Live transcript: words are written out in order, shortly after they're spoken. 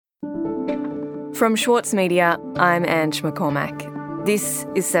From Schwartz Media, I'm Ange McCormack. This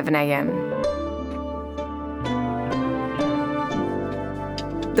is 7am.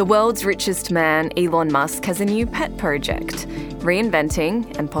 The world's richest man, Elon Musk, has a new pet project,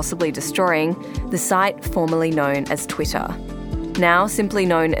 reinventing and possibly destroying the site formerly known as Twitter. Now simply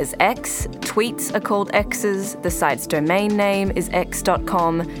known as X, tweets are called X's, the site's domain name is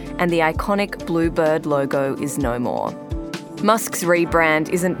x.com, and the iconic bluebird logo is no more. Musk's rebrand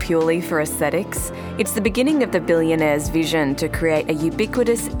isn't purely for aesthetics. It's the beginning of the billionaire's vision to create a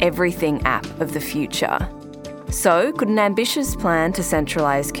ubiquitous everything app of the future. So, could an ambitious plan to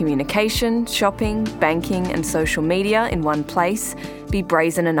centralise communication, shopping, banking and social media in one place be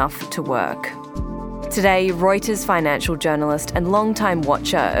brazen enough to work? Today, Reuters financial journalist and longtime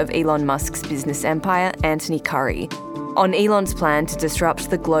watcher of Elon Musk's business empire, Anthony Curry, on Elon's plan to disrupt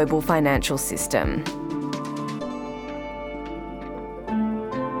the global financial system.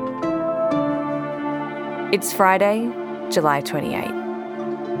 It's Friday, July 28.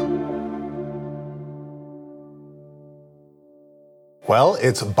 Well,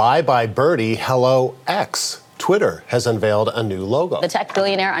 it's bye-bye birdie, hello X. Twitter has unveiled a new logo. The tech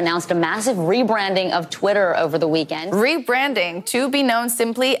billionaire announced a massive rebranding of Twitter over the weekend. Rebranding to be known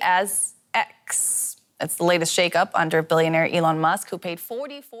simply as X. It's the latest shakeup under billionaire Elon Musk, who paid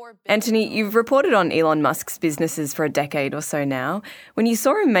 $44 billion. Anthony, you've reported on Elon Musk's businesses for a decade or so now. When you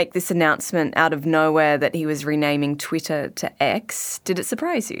saw him make this announcement out of nowhere that he was renaming Twitter to X, did it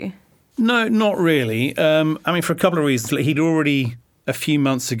surprise you? No, not really. For a couple of reasons. He'd already, a few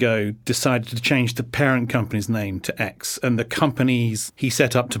months ago, decided to change the parent company's name to X, and the companies he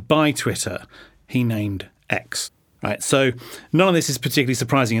set up to buy Twitter, he named X. Right, so none of this is particularly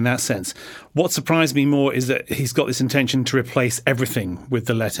surprising in that sense. What surprised me more is that he's got this intention to replace everything with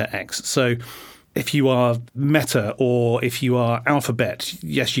the letter X. So if you are Meta or if you are Alphabet,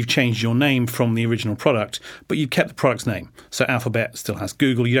 yes, you've changed your name from the original product, but you've kept the product's name. So Alphabet still has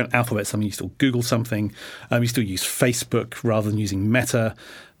Google. You don't alphabet something, you still Google something. You still use Facebook rather than using Meta.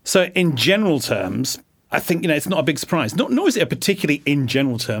 So in general terms, I think it's not a big surprise. Nor is it a particularly, in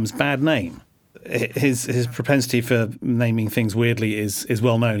general terms, bad name. His propensity for naming things weirdly is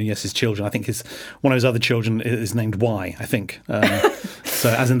well known. And yes, his children. I think one of his other children is named Y, I think. So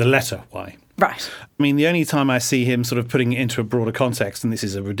as in the letter Y. Right. I mean, the only time I see him sort of putting it into a broader context, and this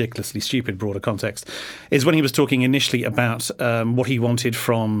is a ridiculously stupid broader context, is when he was talking initially about what he wanted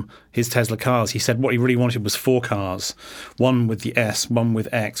from his Tesla cars. He said what he really wanted was 4 cars, one with the S, one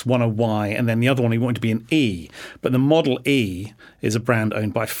with X, one a Y, and then the other one he wanted to be an E. But the Model E is a brand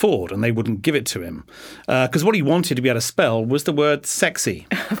owned by Ford, and they wouldn't give it to him. Because what he wanted to be able to spell was the word sexy.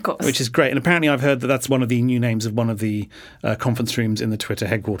 Of course. Which is great. And apparently I've heard that that's one of the new names of one of the conference rooms in the Twitter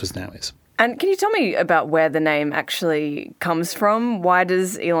headquarters now is. And can you tell me about where the name actually comes from? Why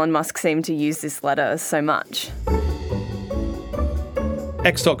does Elon Musk seem to use this letter so much?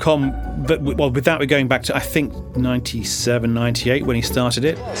 X.com, with that we're going back to, I think, 97, 98 when he started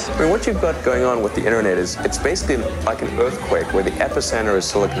it. I mean, what you've got going on with the internet is it's basically like an earthquake where the epicenter is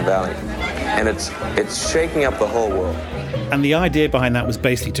Silicon Valley. And it's shaking up the whole world. And the idea behind that was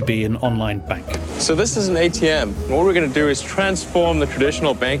basically to be an online bank. So this is an ATM. What we're going to do is transform the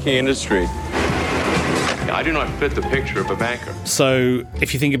traditional banking industry. I do not fit the picture of a banker. So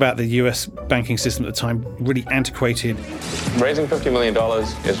if you think about the US banking system at the time, really antiquated. Raising $50 million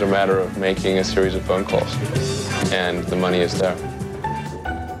is a matter of making a series of phone calls. And the money is there.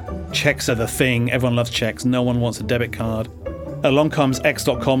 Checks are the thing. Everyone loves checks. No one wants a debit card. Along comes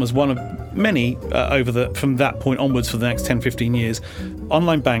X.com as one of many from that point onwards for the next 10, 15 years,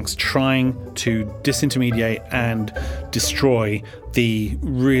 online banks trying to disintermediate and destroy the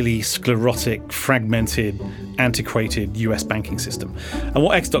really sclerotic, fragmented, antiquated US banking system. And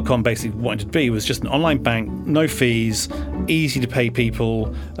what X.com basically wanted to be was just an online bank, no fees, easy to pay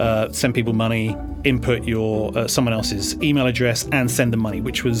people, send people money, input your someone else's email address and send them money,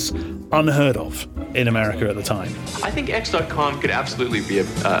 which was unheard of in America at the time. I think X.com could absolutely be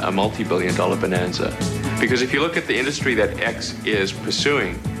a multi-billion-dollar bonanza, because if you look at the industry that X is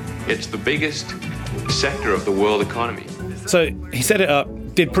pursuing, it's the biggest sector of the world economy. So he set it up,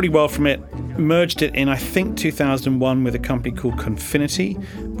 did pretty well from it, merged it in, I think, 2001 with a company called Confinity,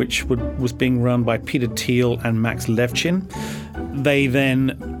 which was being run by Peter Thiel and Max Levchin. They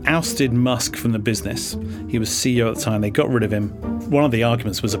then ousted Musk from the business. He was CEO at the time. They got rid of him. One of the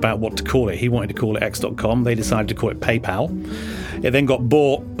arguments was about what to call it. He wanted to call it X.com. They decided to call it PayPal. It then got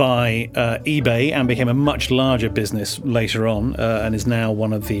bought by eBay and became a much larger business later on, and is now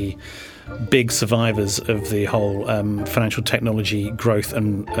one of the big survivors of the whole financial technology growth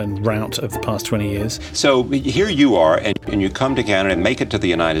and route of the past 20 years. So here you are, and you come to Canada and make it to the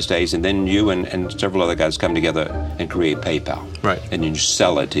United States, and then you and several other guys come together and create PayPal. Right. And you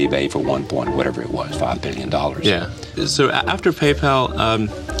sell it to eBay for whatever it was, $5 billion. Yeah. So after PayPal,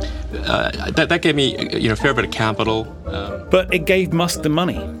 that gave me a fair bit of capital. But it gave Musk the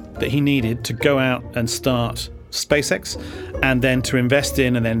money that he needed to go out and start SpaceX, and then to invest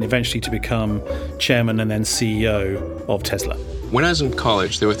in, and then eventually to become chairman and then CEO of Tesla. When I was in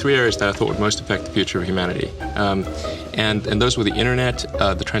college, there were 3 areas that I thought would most affect the future of humanity. And those were the internet,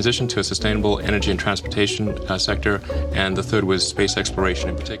 the transition to a sustainable energy and transportation sector, and the third was space exploration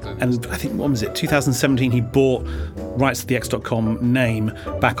in particular. And I think, 2017, he bought rights to the X.com name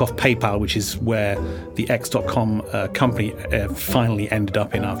back off PayPal, which is where the X.com company finally ended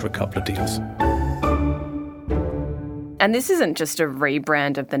up in after a couple of deals. And this isn't just a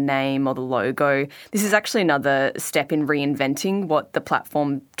rebrand of the name or the logo. This is actually another step in reinventing what the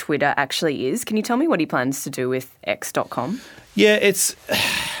platform Twitter actually is. Can you tell me what he plans to do with X.com? Yeah,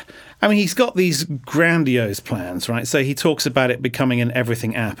 he's got these grandiose plans, right? So he talks about it becoming an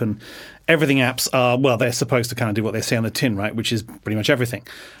everything app, and everything apps are, well, they're supposed to kind of do what they say on the tin, right? Which is pretty much everything.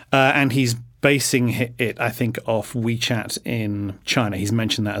 And he's basing it, I think, off WeChat in China. He's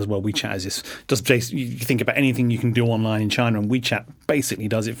mentioned that as well. WeChat is just you think about anything you can do online in China, and WeChat basically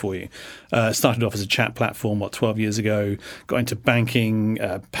does it for you. Started off as a chat platform, 12 years ago. Got into banking,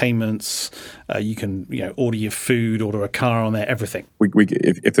 payments. You can, order your food, order a car on there, everything.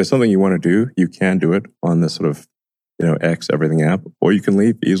 If there's something you want to do, you can do it on this sort of, X everything app, or you can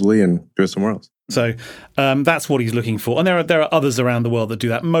leave easily and do it somewhere else. So that's what he's looking for. And there are others around the world that do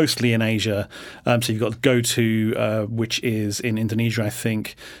that, mostly in Asia. So you've got GoTo, which is in Indonesia, I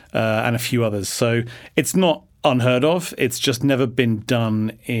think, and a few others. So it's not unheard of. It's just never been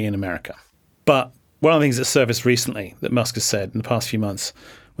done in America. But one of the things that surfaced recently that Musk has said in the past few months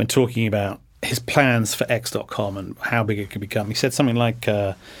when talking about his plans for X.com and how big it could become, he said something like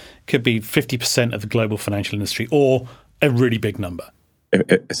could be 50% of the global financial industry, or a really big number.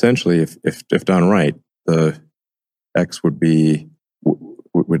 Essentially, if done right, the X would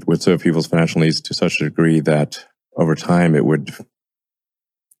serve people's financial needs to such a degree that over time it would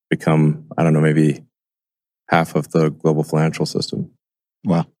become, I don't know, maybe half of the global financial system.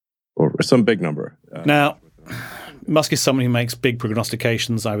 Wow. Or some big number. Now, Musk is someone who makes big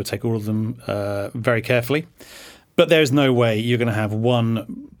prognostications. I would take all of them very carefully. But there's no way you're going to have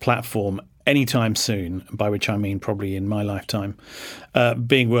one platform anytime soon, by which I mean probably in my lifetime,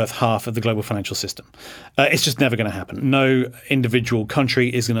 being worth half of the global financial system. It's just never going to happen. No individual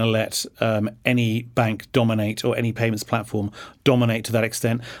country is going to let any bank dominate, or any payments platform dominate to that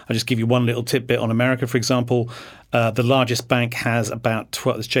extent. I'll just give you one little tidbit on America, for example. The largest bank has about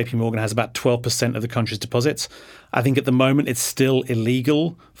JP Morgan has about 12% of the country's deposits. I think at the moment it's still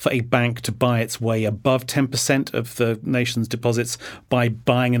illegal for a bank to buy its way above 10% of the nation's deposits by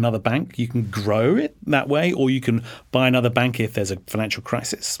buying another bank. You can grow it that way, or you can buy another bank if there's a financial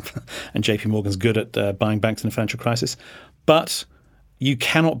crisis. And JP Morgan's good at buying banks in a financial crisis. But you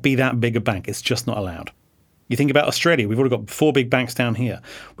cannot be that big a bank. It's just not allowed. You think about Australia, we've already got 4 big banks down here.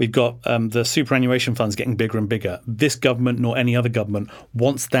 We've got the superannuation funds getting bigger and bigger. This government, nor any other government,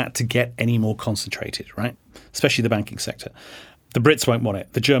 wants that to get any more concentrated, right? Especially the banking sector. The Brits won't want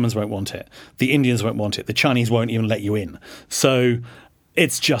it. The Germans won't want it. The Indians won't want it. The Chinese won't even let you in. So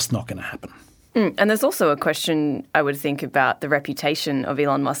it's just not going to happen. And there's also a question, I would think, about the reputation of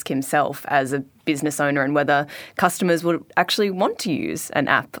Elon Musk himself as a business owner, and whether customers would actually want to use an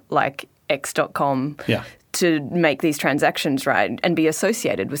app like X.com to make these transactions, right, and be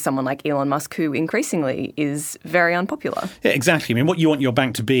associated with someone like Elon Musk, who increasingly is very unpopular. Yeah, exactly. I mean, what you want your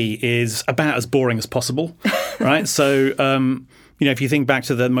bank to be is about as boring as possible, right? So, if you think back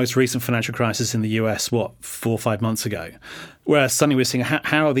to the most recent financial crisis in the US, 4 or 5 months ago, where suddenly we're seeing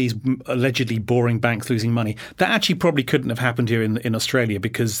how are these allegedly boring banks losing money? That actually probably couldn't have happened here in Australia,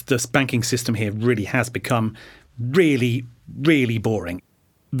 because this banking system here really has become really, really boring.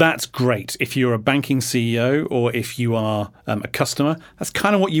 That's great if you're a banking CEO, or if you are a customer. That's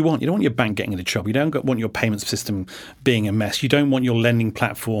kind of what you want. You don't want your bank getting into trouble. You don't want your payments system being a mess. You don't want your lending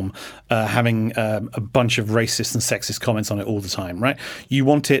platform having a bunch of racist and sexist comments on it all the time, right? You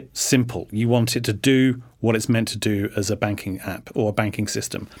want it simple. You want it to do what it's meant to do as a banking app or a banking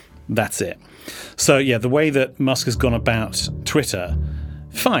system. That's it. So, yeah, the way that Musk has gone about Twitter,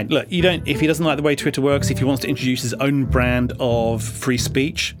 fine. Look, if he doesn't like the way Twitter works, if he wants to introduce his own brand of free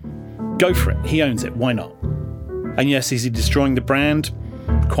speech, go for it. He owns it. Why not? And yes, is he destroying the brand?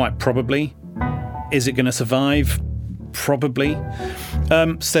 Quite probably. Is it going to survive? Probably.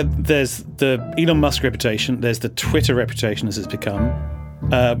 So there's the Elon Musk reputation, there's the Twitter reputation as it's become,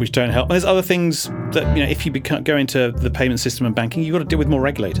 which don't help. There's other things that, if you go into the payment system and banking, you've got to deal with more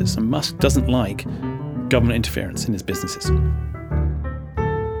regulators. And Musk doesn't like government interference in his businesses.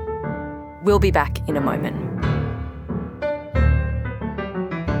 We'll be back in a moment.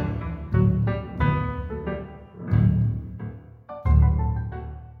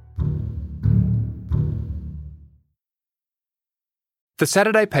 The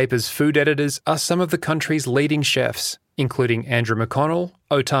Saturday paper's food editors are some of the country's leading chefs, including Andrew McConnell,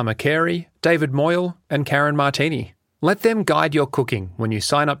 Otama Carey, David Moyle, and Karen Martini. Let them guide your cooking when you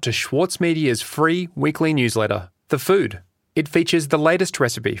sign up to Schwartz Media's free weekly newsletter, The Food. It features the latest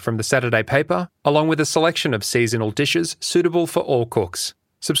recipe from the Saturday paper, along with a selection of seasonal dishes suitable for all cooks.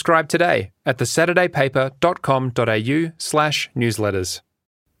 Subscribe today at thesaturdaypaper.com.au/newsletters.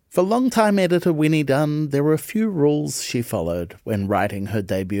 For longtime editor Winnie Dunn, there were a few rules she followed when writing her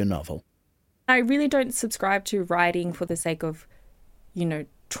debut novel. I really don't subscribe to writing for the sake of,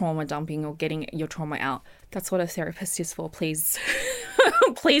 trauma dumping or getting your trauma out. That's what a therapist is for, please.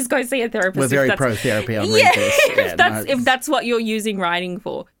 Please go see a therapist. We're very pro-therapy on Read This. If that's what you're using writing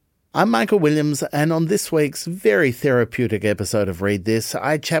for. I'm Michael Williams, and on this week's very therapeutic episode of Read This,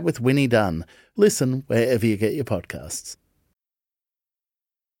 I chat with Winnie Dunn. Listen wherever you get your podcasts.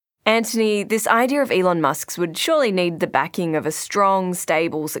 Anthony, this idea of Elon Musk's would surely need the backing of a strong,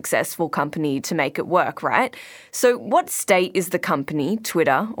 stable, successful company to make it work, right? So what state is the company,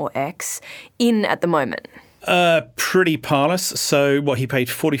 Twitter or X, in at the moment? Pretty parlous. So he paid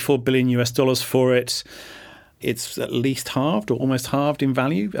 $44 billion US for it. It's at least halved or almost halved in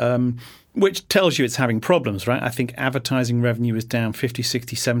value, which tells you it's having problems, right? I think advertising revenue is down 50,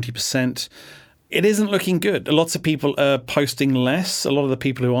 60, 70%. It isn't looking good. Lots of people are posting less. A lot of the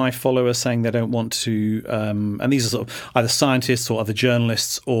people who I follow are saying they don't want to, and these are sort of either scientists or other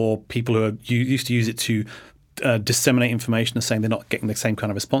journalists or people who used to use it to disseminate information, are saying they're not getting the same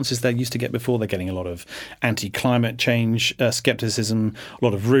kind of responses they used to get before. They're getting a lot of anti-climate change skepticism, a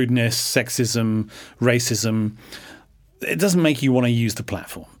lot of rudeness, sexism, racism. It doesn't make you want to use the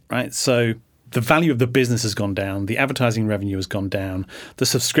platform, right? So the value of the business has gone down. The advertising revenue has gone down. The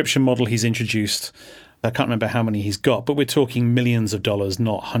subscription model he's introduced, I can't remember how many he's got, but we're talking millions of dollars,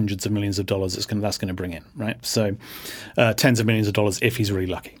 not hundreds of millions of dollars that's going to bring in, right? So tens of millions of dollars if he's really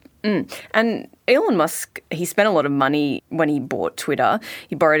lucky. And Elon Musk, he spent a lot of money when he bought Twitter.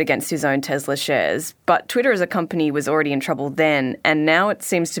 He borrowed against his own Tesla shares. But Twitter as a company was already in trouble then, and now it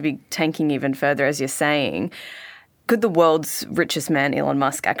seems to be tanking even further, as you're saying. Could the world's richest man, Elon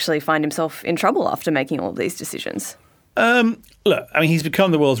Musk, actually find himself in trouble after making all of these decisions? Look, he's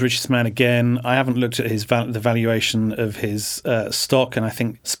become the world's richest man again. I haven't looked at the valuation of his stock, and I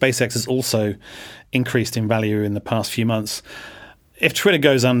think SpaceX has also increased in value in the past few months. If Twitter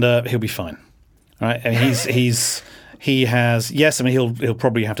goes under, he'll be fine, right? He'll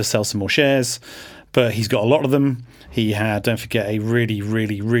probably have to sell some more shares, but he's got a lot of them. He had, don't forget, a really,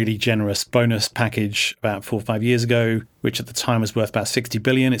 really, really generous bonus package about 4 or 5 years ago, which at the time was worth about $60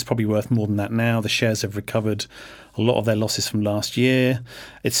 billion. It's probably worth more than that now. The shares have recovered a lot of their losses from last year.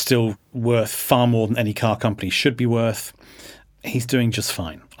 It's still worth far more than any car company should be worth. He's doing just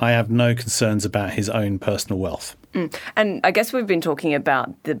fine. I have no concerns about his own personal wealth. And I guess we've been talking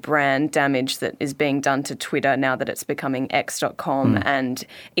about the brand damage that is being done to Twitter now that it's becoming X.com and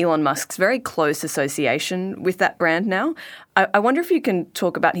Elon Musk's very close association with that brand now. I wonder if you can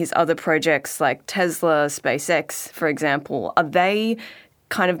talk about his other projects like Tesla, SpaceX, for example. Are they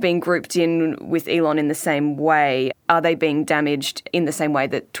kind of being grouped in with Elon in the same way? Are they being damaged in the same way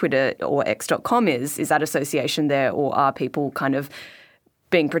that Twitter or X.com is? Is that association there, or are people kind of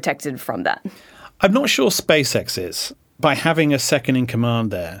being protected from that? I'm not sure SpaceX is. By having a second in command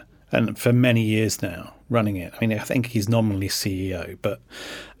there, and for many years now, running it. I think he's nominally CEO, but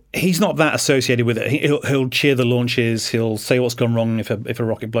he's not that associated with it. He'll cheer the launches. He'll say what's gone wrong if a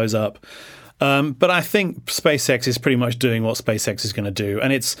rocket blows up. But I think SpaceX is pretty much doing what SpaceX is going to do.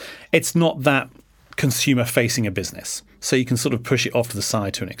 And it's not that consumer-facing a business. So you can sort of push it off to the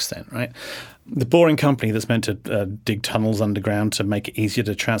side to an extent, right? The boring company that's meant to dig tunnels underground to make it easier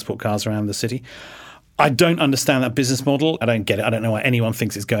to transport cars around the city. I don't understand that business model. I don't get it. I don't know why anyone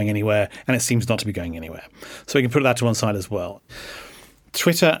thinks it's going anywhere, and it seems not to be going anywhere. So we can put that to one side as well.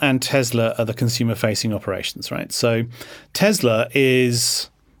 Twitter and Tesla are the consumer-facing operations, right? So Tesla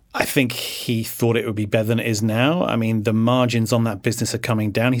is, I think he thought it would be better than it is now. The margins on that business are coming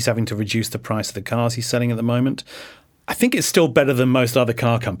down. He's having to reduce the price of the cars he's selling at the moment. I think it's still better than most other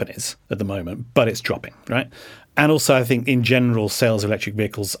car companies at the moment, but it's dropping, right? And also, I think in general, sales of electric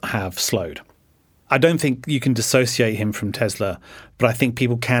vehicles have slowed. I don't think you can dissociate him from Tesla, but I think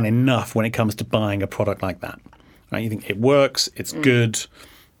people can enough when it comes to buying a product like that. Right? You think it works, it's good,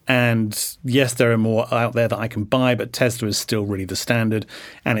 and yes, there are more out there that I can buy, but Tesla is still really the standard,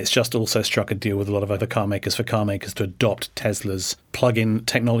 and it's just also struck a deal with a lot of other car makers to adopt Tesla's plug-in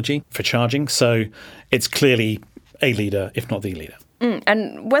technology for charging. So it's clearly a leader, if not the leader.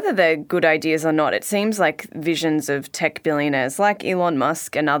 And whether they're good ideas or not, it seems like visions of tech billionaires like Elon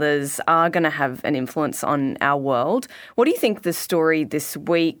Musk and others are going to have an influence on our world. What do you think the story this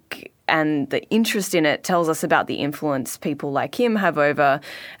week and the interest in it tells us about the influence people like him have over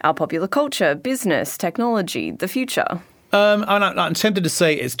our popular culture, business, technology, the future? I'm tempted to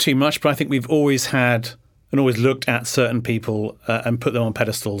say it's too much, but I think we've always had and always looked at certain people and put them on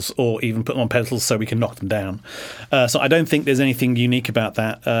pedestals, or even put them on pedestals so we can knock them down. So I don't think there's anything unique about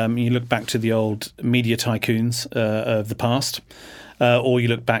that. You look back to the old media tycoons of the past, or you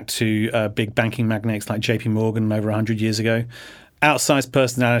look back to big banking magnates like JP Morgan over 100 years ago. Outsized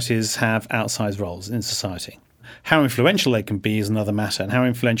personalities have outsized roles in society. How influential they can be is another matter, and how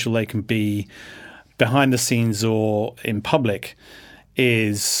influential they can be behind the scenes or in public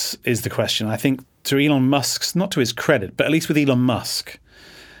is the question. I think to Elon Musk's, not to his credit, but at least with Elon Musk,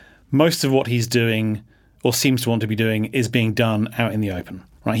 most of what he's doing or seems to want to be doing is being done out in the open.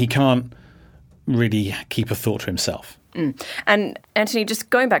 Right? He can't really keep a thought to himself. And Anthony, just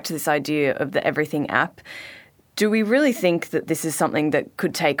going back to this idea of the Everything app, do we really think that this is something that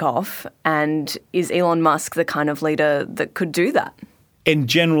could take off? And is Elon Musk the kind of leader that could do that? In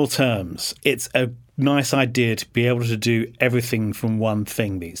general terms, it's a nice idea to be able to do everything from one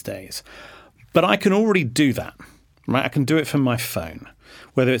thing these days. But I can already do that, right? I can do it from my phone.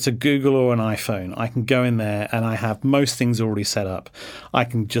 Whether it's a Google or an iPhone, I can go in there and I have most things already set up. I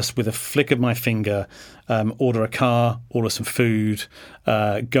can just, with a flick of my finger, order a car, order some food,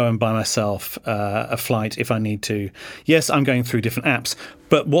 go and buy myself a flight if I need to. Yes, I'm going through different apps,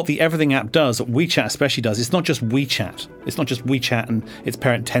 but what the Everything app does, what WeChat especially does, it's not just WeChat. It's not just WeChat and its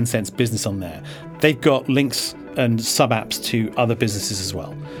parent Tencent's business on there. They've got links and sub-apps to other businesses as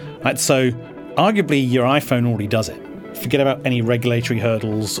well. Right? So arguably your iPhone already does it. Forget about any regulatory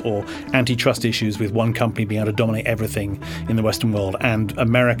hurdles or antitrust issues with one company being able to dominate everything in the Western world. And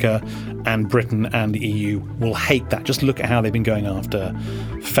America and Britain and the EU will hate that. Just look at how they've been going after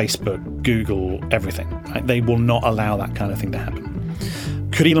Facebook, Google, everything. Right? They will not allow that kind of thing to happen.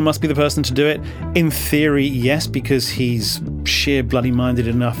 Could Elon Musk be the person to do it? In theory, yes, because he's sheer bloody minded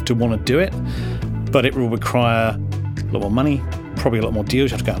enough to want to do it. But it will require a lot more money, probably a lot more deals.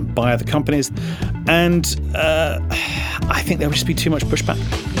 You have to go out and buy other companies. And I think there would just be too much pushback.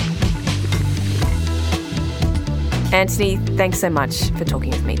 Anthony, thanks so much for talking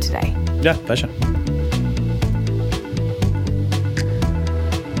with me today. Yeah, pleasure.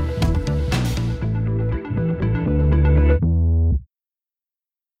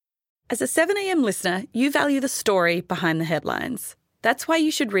 As a 7am listener, you value the story behind the headlines. That's why you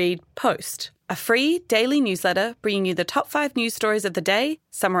should read Post, a free daily newsletter bringing you the top 5 news stories of the day,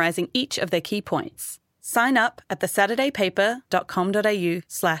 summarising each of their key points. Sign up at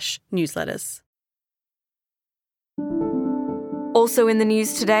thesaturdaypaper.com.au/newsletters. Also in the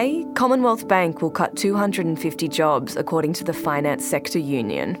news today, Commonwealth Bank will cut 250 jobs, according to the Finance Sector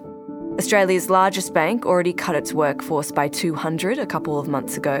Union. Australia's largest bank already cut its workforce by 200 a couple of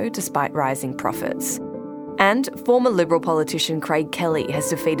months ago, despite rising profits. And former Liberal politician Craig Kelly has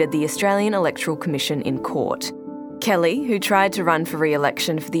defeated the Australian Electoral Commission in court. Kelly, who tried to run for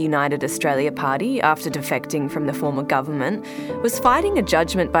re-election for the United Australia Party after defecting from the former government, was fighting a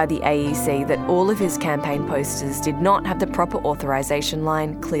judgment by the AEC that all of his campaign posters did not have the proper authorisation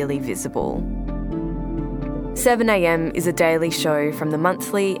line clearly visible. 7am is a daily show from The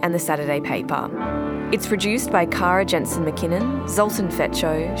Monthly and The Saturday Paper. It's produced by Cara Jensen-McKinnon, Zoltan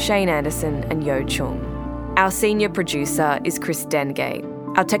Fetcho, Shane Anderson and Yo Chung. Our senior producer is Chris Dengate.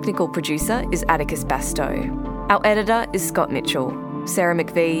 Our technical producer is Atticus Bastow. Our editor is Scott Mitchell. Sarah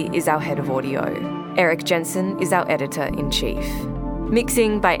McVie is our head of audio. Eric Jensen is our editor-in-chief.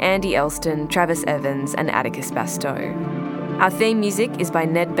 Mixing by Andy Elston, Travis Evans and Atticus Bastow. Our theme music is by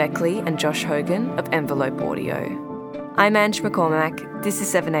Ned Beckley and Josh Hogan of Envelope Audio. I'm Ange McCormack. This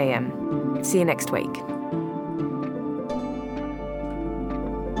is 7am. See you next week.